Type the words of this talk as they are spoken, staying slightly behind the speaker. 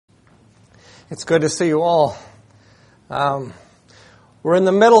It's good to see you all. We're in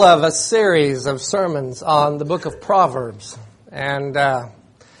the middle of a series of sermons on the book of Proverbs. And I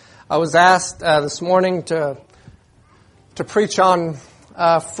was asked this morning to preach on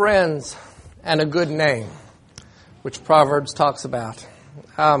friends and a good name, which Proverbs talks about.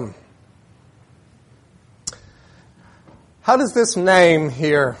 How does this name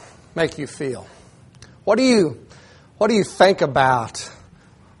here make you feel? What do you think about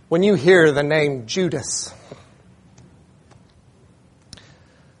when you hear the name Judas?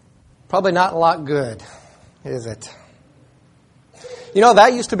 Probably not a lot good, is it? You know,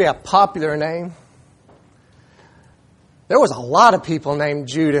 that used to be a popular name. There was a lot of people named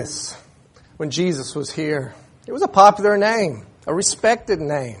Judas when Jesus was here. It was a popular name, a respected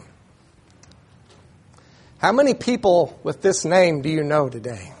name. How many people with this name do you know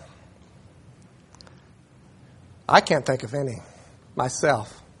today? I can't think of any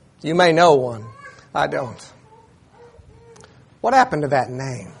myself. You may know one. I don't. What happened to that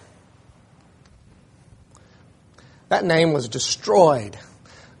name? That name was destroyed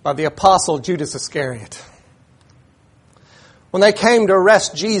by the apostle Judas Iscariot. When they came to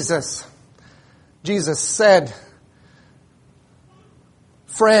arrest Jesus, Jesus said,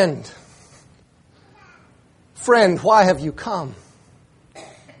 Friend, why have you come?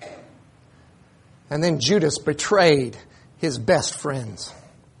 And then Judas betrayed his best friends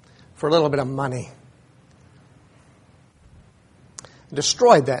for a little bit of money.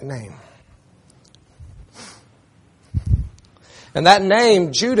 Destroyed that name. And that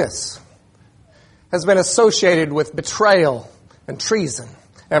name, Judas, has been associated with betrayal and treason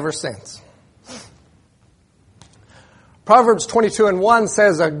ever since. Proverbs 22:1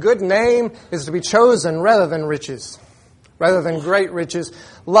 says, a good name is to be chosen rather than riches, rather than great riches,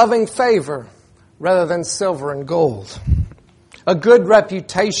 loving favor rather than silver and gold. A good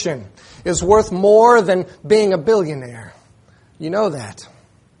reputation is worth more than being a billionaire. You know that.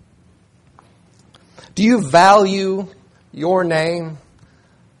 Do you value your name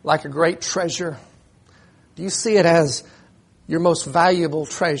like a great treasure? Do you see it as your most valuable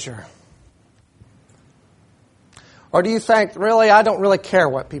treasure? Or do you think, really, I don't really care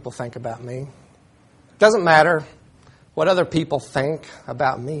what people think about me? It doesn't matter what other people think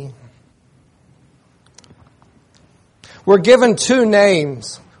about me. We're given two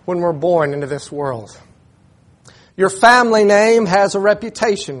names when we're born into this world. Your family name has a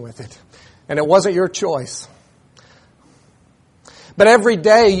reputation with it, and it wasn't your choice. But every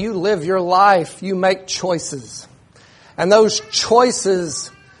day you live your life, you make choices. And those choices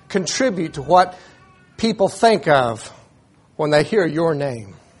contribute to what people think of when they hear your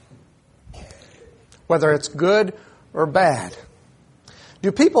name, whether it's good or bad.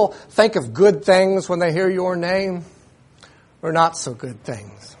 Do people think of good things when they hear your name, or not so good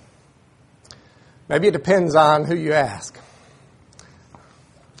things? Maybe it depends on who you ask.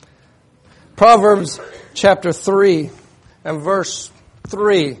 Proverbs chapter 3 and verse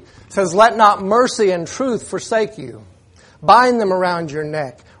 3 says, Let not mercy and truth forsake you. Bind them around your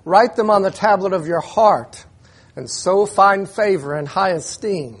neck. Write them on the tablet of your heart. And so find favor and high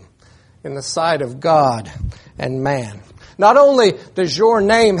esteem in the sight of God and man. Not only does your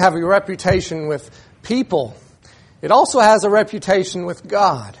name have a reputation with people, it also has a reputation with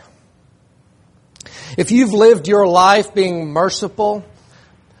God. If you've lived your life being merciful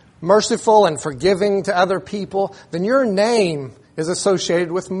and forgiving to other people, then your name is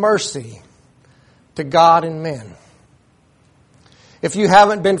associated with mercy to God and men. If you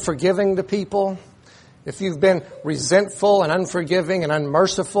haven't been forgiving to people, if you've been resentful and unforgiving and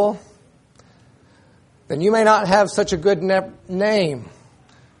unmerciful, then you may not have such a good name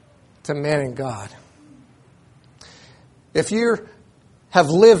to men and God. If you have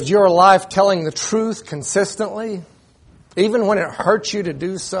lived your life telling the truth consistently, even when it hurts you to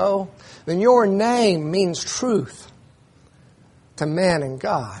do so, then your name means truth to man and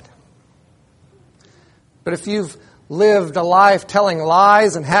God. But if you've lived a life telling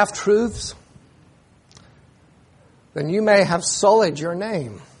lies and half-truths, then you may have sullied your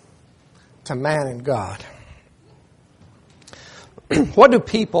name to man and God. What do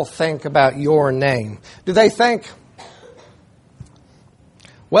people think about your name? Do they think,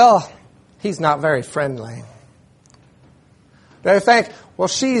 well, he's not very friendly? Do they think, well,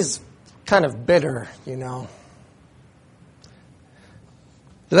 she's kind of bitter, you know?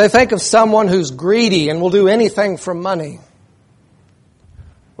 Do they think of someone who's greedy and will do anything for money?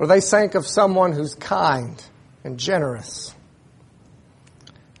 Or do they think of someone who's kind and generous?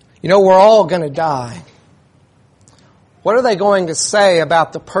 You know, we're all going to die. What are they going to say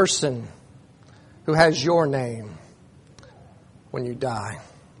about the person who has your name when you die?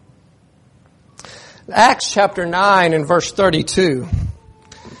 Acts chapter 9 and verse 32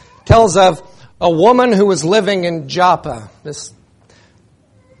 tells of a woman who was living in Joppa,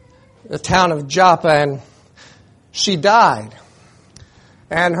 the town of Joppa, and she died.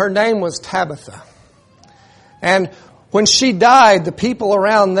 And her name was Tabitha. And when she died, the people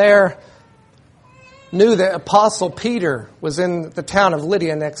around there knew that Apostle Peter was in the town of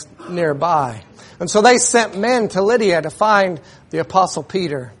Lydia nearby. And so they sent men to Lydia to find the Apostle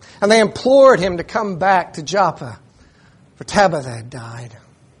Peter. And they implored him to come back to Joppa, for Tabitha had died.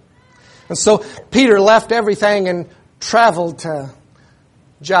 And so Peter left everything and traveled to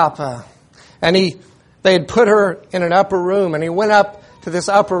Joppa. And they had put her in an upper room. And he went up to this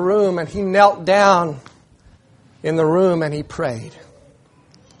upper room and he knelt down in the room and he prayed.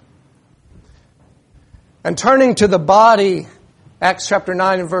 And turning to the body, Acts chapter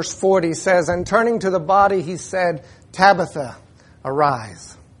 9 and verse 40 says, and turning to the body, he said, Tabitha,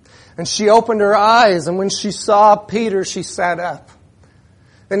 arise. And she opened her eyes, and when she saw Peter, she sat up.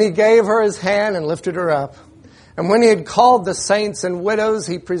 Then he gave her his hand and lifted her up. And when he had called the saints and widows,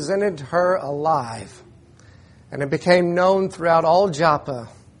 he presented her alive. And it became known throughout all Joppa,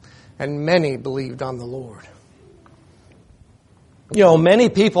 and many believed on the Lord. You know, many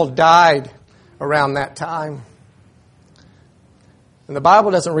people died around that time. And the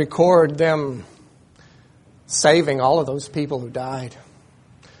Bible doesn't record them saving all of those people who died.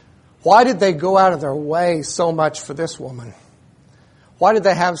 Why did they go out of their way so much for this woman? Why did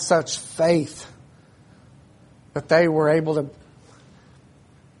they have such faith that they were able to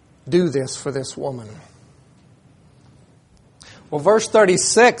do this for this woman? Well, verse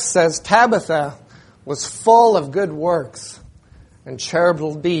 36 says, Tabitha was full of good works and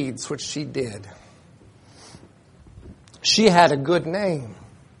charitable deeds which she did. She had a good name,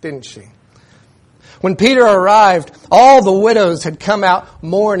 didn't she? When Peter arrived, all the widows had come out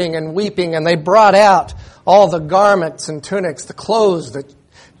mourning and weeping, and they brought out all the garments and tunics, the clothes that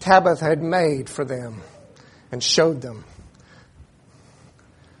Tabitha had made for them, and showed them.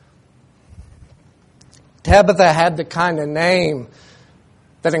 Tabitha had the kind of name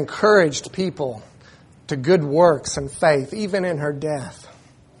that encouraged people to good works and faith, even in her death.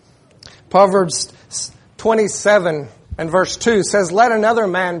 Proverbs 27 and verse 2 says, let another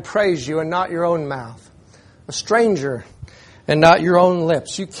man praise you and not your own mouth, a stranger and not your own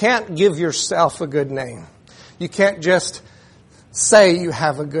lips. You can't give yourself a good name. You can't just say you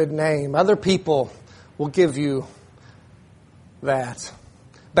have a good name. Other people will give you that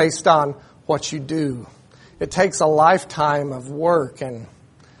based on what you do. It takes a lifetime of work, and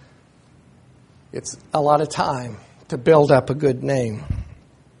it's a lot of time to build up a good name.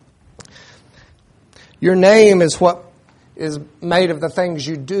 Your name is what is made of the things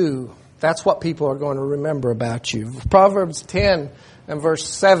you do. That's what people are going to remember about you. Proverbs 10 and verse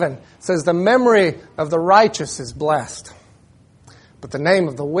 7 says, the memory of the righteous is blessed, but the name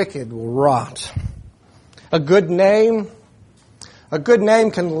of the wicked will rot. A good name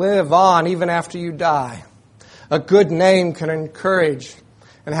can live on even after you die. A good name can encourage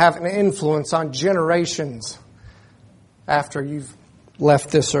and have an influence on generations after you've left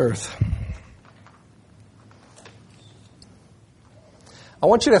this earth. I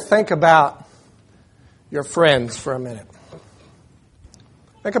want you to think about your friends for a minute.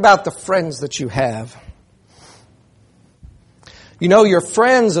 Think about the friends that you have. You know, your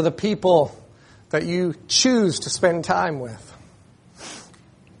friends are the people that you choose to spend time with.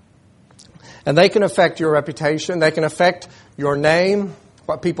 And they can affect your reputation. They can affect your name,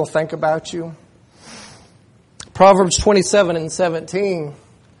 what people think about you. Proverbs 27 and 17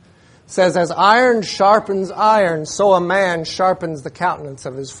 says, as iron sharpens iron, so a man sharpens the countenance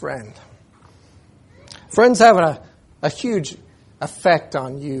of his friend. Friends have a huge effect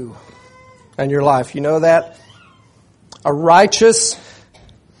on you and your life. You know that? A righteous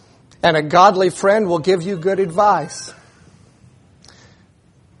and a godly friend will give you good advice,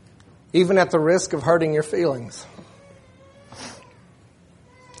 even at the risk of hurting your feelings.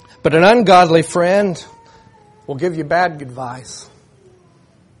 But an ungodly friend will give you bad advice.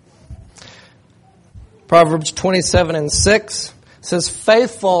 Proverbs 27 and 6 says,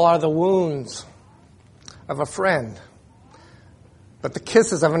 faithful are the wounds of a friend, but the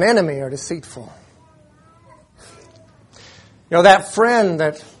kisses of an enemy are deceitful. You know, that friend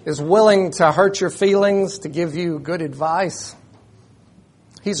that is willing to hurt your feelings to give you good advice,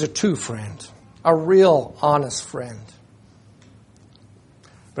 he's a true friend, a real honest friend.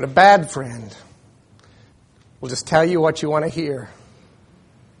 But a bad friend will just tell you what you want to hear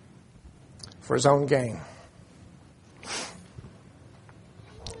for his own gain.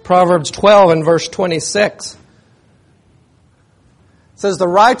 Proverbs 12 and verse 26 says the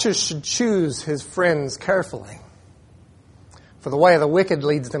righteous should choose his friends carefully, for the way of the wicked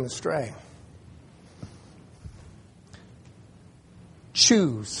leads them astray.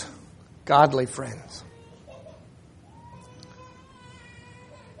 Choose godly friends.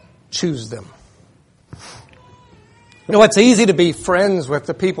 Choose them. You know, it's easy to be friends with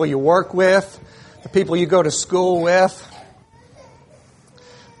the people you work with, the people you go to school with.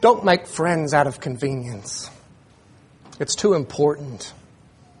 Don't make friends out of convenience. It's too important.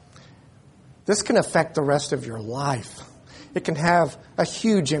 This can affect the rest of your life. It can have a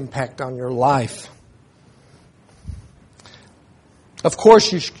huge impact on your life. Of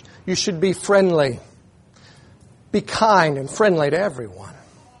course, you should be friendly. Be kind and friendly to everyone.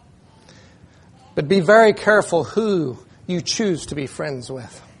 But be very careful who you choose to be friends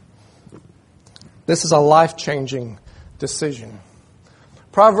with. This is a life-changing decision.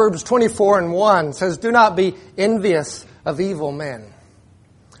 Proverbs 24:1 says, "Do not be envious of evil men,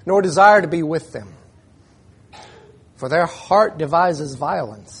 nor desire to be with them. For their heart devises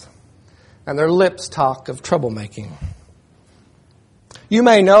violence, and their lips talk of troublemaking." You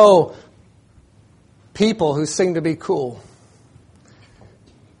may know people who seem to be cool.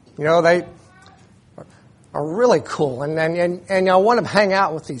 You know, they are really cool, and you want to hang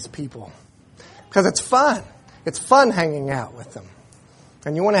out with these people because it's fun. It's fun hanging out with them.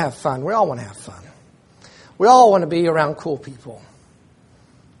 And you want to have fun. We all want to have fun. We all want to be around cool people.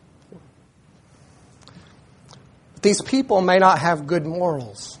 But these people may not have good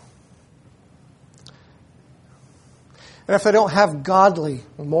morals. And if they don't have godly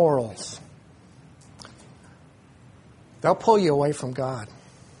morals, they'll pull you away from God.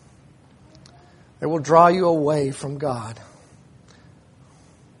 They will draw you away from God.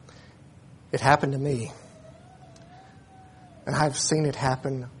 It happened to me. And I've seen it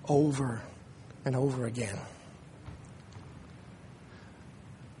happen over and over again.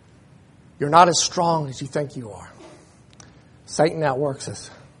 You're not as strong as you think you are. Satan outworks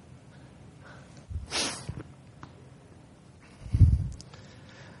us.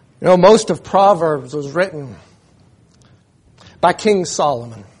 You know, most of Proverbs was written by King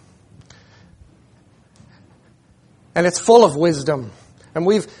Solomon. And it's full of wisdom. And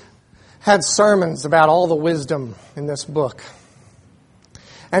we've had sermons about all the wisdom in this book.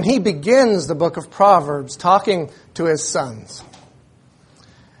 And he begins the book of Proverbs talking to his sons.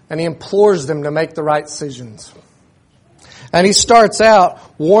 And he implores them to make the right decisions. And he starts out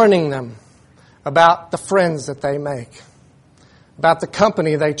warning them about the friends that they make, about the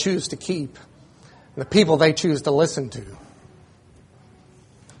company they choose to keep, and the people they choose to listen to.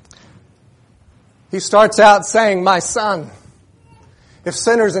 He starts out saying, "My son, if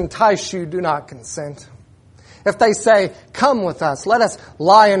sinners entice you, do not consent. If they say, 'Come with us, let us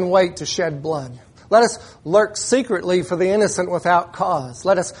lie in wait to shed blood. Let us lurk secretly for the innocent without cause.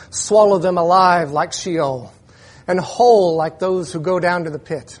 Let us swallow them alive like Sheol, and whole like those who go down to the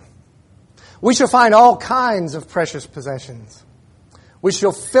pit. We shall find all kinds of precious possessions. We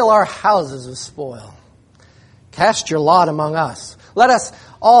shall fill our houses with spoil. Cast your lot among us. Let us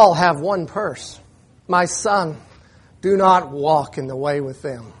all have one purse. My son, do not walk in the way with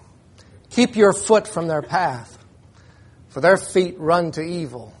them. Keep your foot from their path, for their feet run to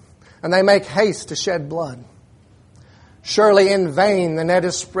evil, and they make haste to shed blood. Surely in vain the net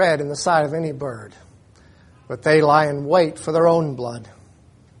is spread in the sight of any bird, but they lie in wait for their own blood.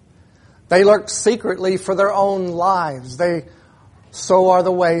 They lurk secretly for their own lives. So are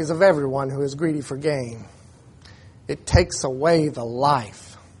the ways of everyone who is greedy for gain. It takes away the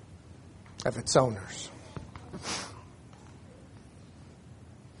life of its owners."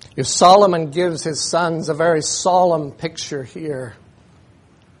 Solomon gives his sons a very solemn picture here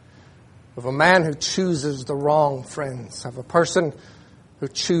of a man who chooses the wrong friends, of a person who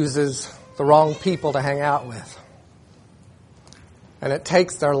chooses the wrong people to hang out with. And it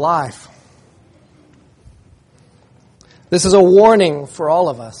takes their life. This is a warning for all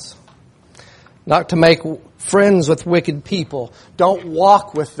of us, not to make friends with wicked people. Don't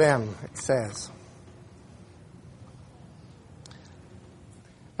walk with them, it says.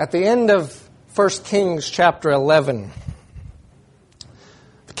 At the end of 1 Kings chapter 11,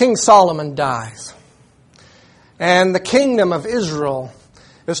 King Solomon dies. And the kingdom of Israel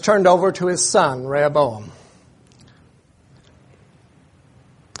is turned over to his son, Rehoboam.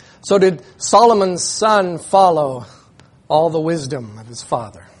 So did Solomon's son follow all the wisdom of his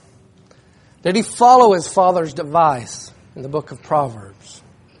father? Did he follow his father's advice in the book of Proverbs?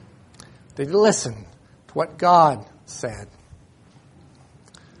 Did he listen to what God said?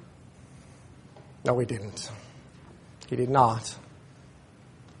 No, he didn't. He did not.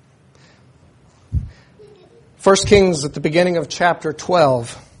 1 Kings at the beginning of chapter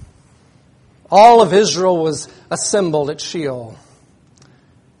 12. All of Israel was assembled at Sheol.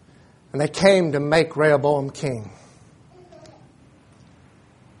 And they came to make Rehoboam king.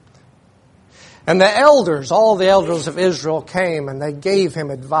 And the elders, all the elders of Israel came and they gave him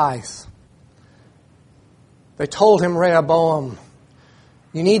advice. They told him, Rehoboam,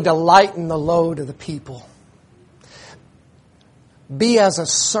 you need to lighten the load of the people. Be as a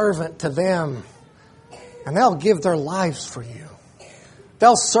servant to them, and they'll give their lives for you.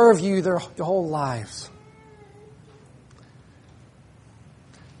 They'll serve you their whole lives.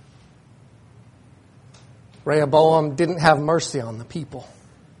 Rehoboam didn't have mercy on the people.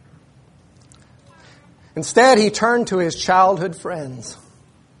 Instead, he turned to his childhood friends.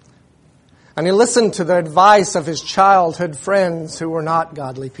 And he listened to the advice of his childhood friends who were not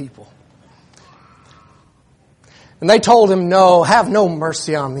godly people. And they told him, no, have no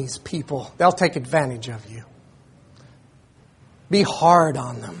mercy on these people. They'll take advantage of you. Be hard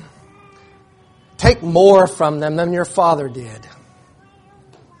on them. Take more from them than your father did.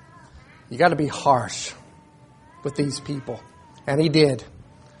 You got to be harsh with these people. And he did.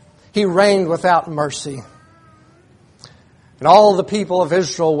 He reigned without mercy. And all the people of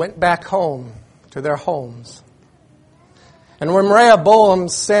Israel went back home to their homes. And when Rehoboam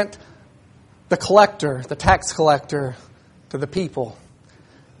sent the collector, the tax collector, to the people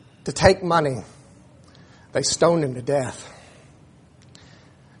to take money, they stoned him to death.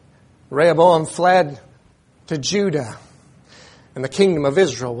 Rehoboam fled to Judah, and the kingdom of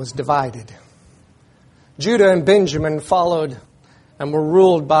Israel was divided. Judah and Benjamin followed and were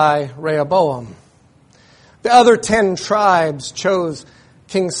ruled by Rehoboam. The other 10 tribes chose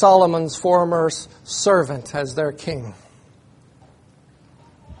King Solomon's former servant as their king.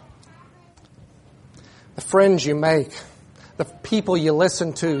 The friends you make, the people you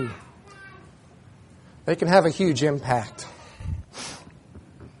listen to, they can have a huge impact.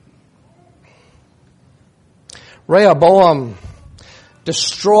 Rehoboam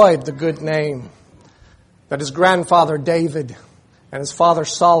destroyed the good name that his grandfather David and his father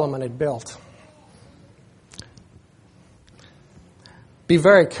Solomon had built. Be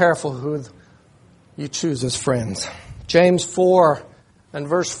very careful who you choose as friends. James 4 and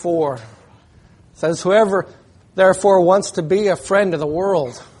verse 4 says, whoever therefore wants to be a friend of the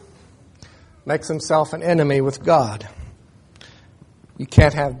world makes himself an enemy with God. You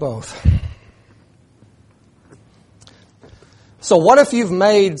can't have both. So what if you've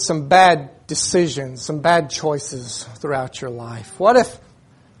made some bad decisions, some bad choices throughout your life? What if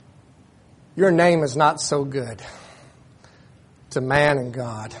your name is not so good to man and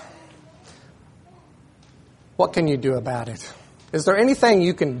God? What can you do about it? Is there anything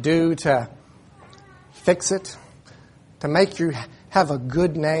you can do to fix it? To make you have a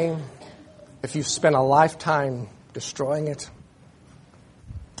good name if you've spent a lifetime destroying it?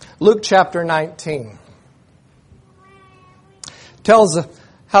 Luke chapter 19 tells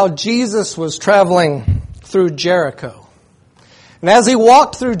how Jesus was traveling through Jericho. And as he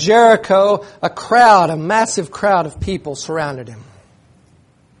walked through Jericho, a massive crowd of people surrounded him.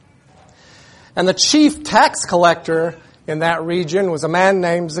 And the chief tax collector in that region was a man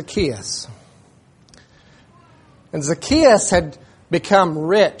named Zacchaeus. And Zacchaeus had become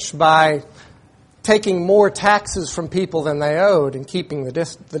rich by taking more taxes from people than they owed and keeping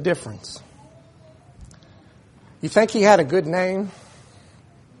the difference. You think he had a good name?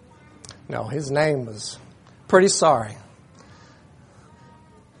 No, his name was pretty sorry.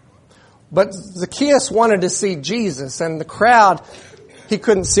 But Zacchaeus wanted to see Jesus, and the crowd, he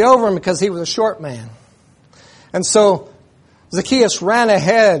couldn't see over him because he was a short man. And so Zacchaeus ran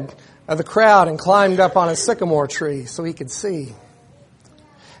ahead of the crowd and climbed up on a sycamore tree so he could see.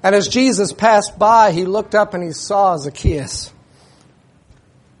 And as Jesus passed by, he looked up and he saw Zacchaeus.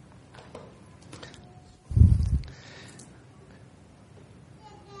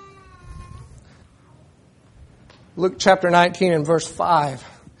 Luke chapter 19 and verse 5.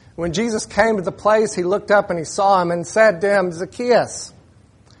 When Jesus came to the place, he looked up and he saw him and said to him, Zacchaeus,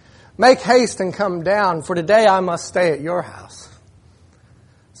 make haste and come down, for today I must stay at your house.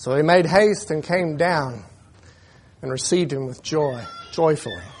 So he made haste and came down and received him with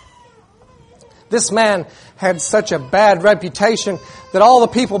joyfully. This man had such a bad reputation that all the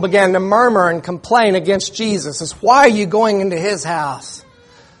people began to murmur and complain against Jesus. As, why are you going into his house?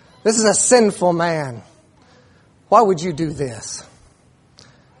 This is a sinful man. Why would you do this?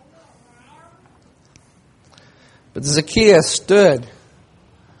 But Zacchaeus stood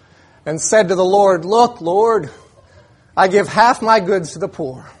and said to the Lord, look, Lord, I give half my goods to the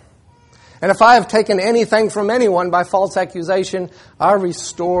poor. And if I have taken anything from anyone by false accusation, I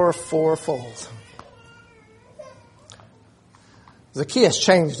restore fourfold. Zacchaeus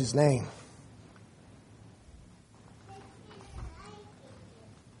changed his name.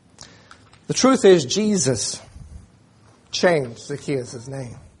 The truth is, Jesus changed Zacchaeus'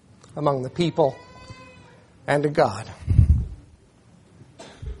 name among the people and to God.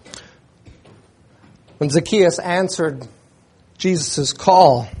 When Zacchaeus answered Jesus'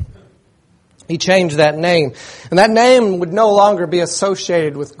 call, he changed that name. And that name would no longer be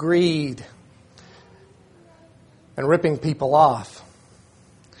associated with greed and ripping people off,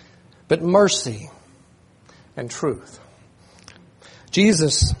 but mercy and truth.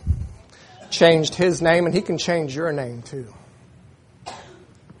 Jesus changed his name, and he can change your name too.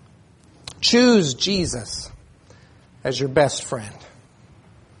 Choose Jesus as your best friend.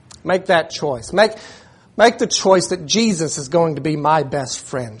 Make that choice. Make the choice that Jesus is going to be my best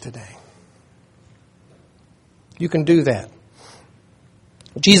friend today. You can do that.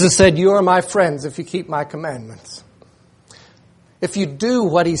 Jesus said, "You are my friends if you keep my commandments." If you do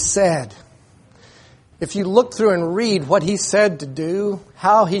what he said, if you look through and read what he said to do,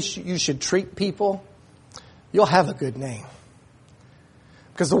 how you should treat people, you'll have a good name.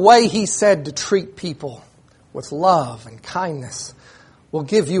 Because the way he said to treat people with love and kindness will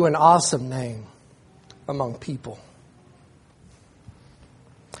give you an awesome name among people.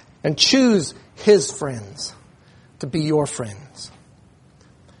 And choose his friends to be your friends.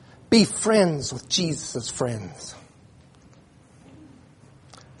 Be friends with Jesus' friends.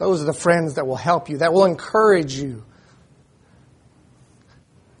 Those are the friends that will help you, that will encourage you,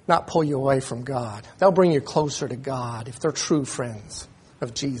 not pull you away from God. They'll bring you closer to God if they're true friends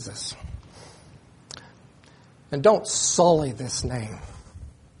of Jesus. And don't sully this name.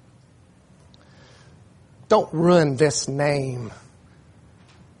 Don't ruin this name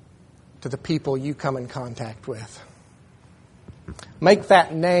to the people you come in contact with. Make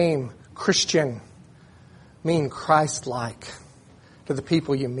that name, Christian, mean Christ-like to the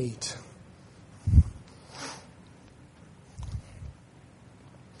people you meet.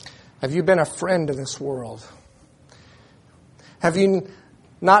 Have you been a friend to this world? Have you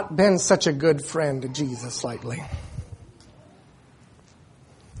not been such a good friend to Jesus lately?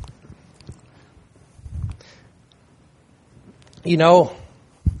 You know,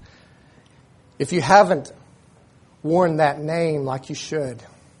 if you haven't worn that name like you should,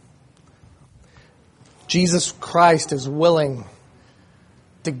 Jesus Christ is willing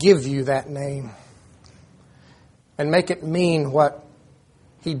to give you that name and make it mean what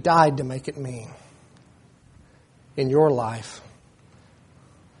he died to make it mean in your life.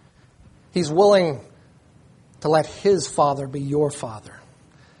 He's willing to let his Father be your Father,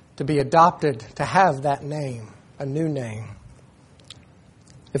 to be adopted, to have that name, a new name.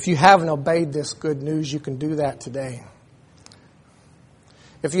 If you haven't obeyed this good news, you can do that today.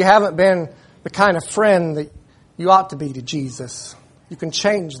 If you haven't been the kind of friend that you ought to be to Jesus, you can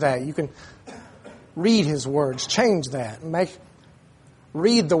change that. You can read his words, change that.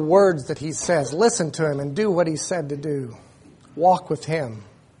 Read the words that he says. Listen to him and do what he said to do. Walk with him.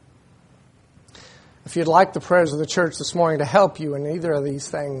 If you'd like the prayers of the church this morning to help you in either of these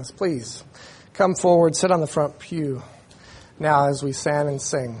things, please come forward, sit on the front pew now as we stand and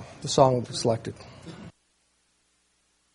sing the song we've selected.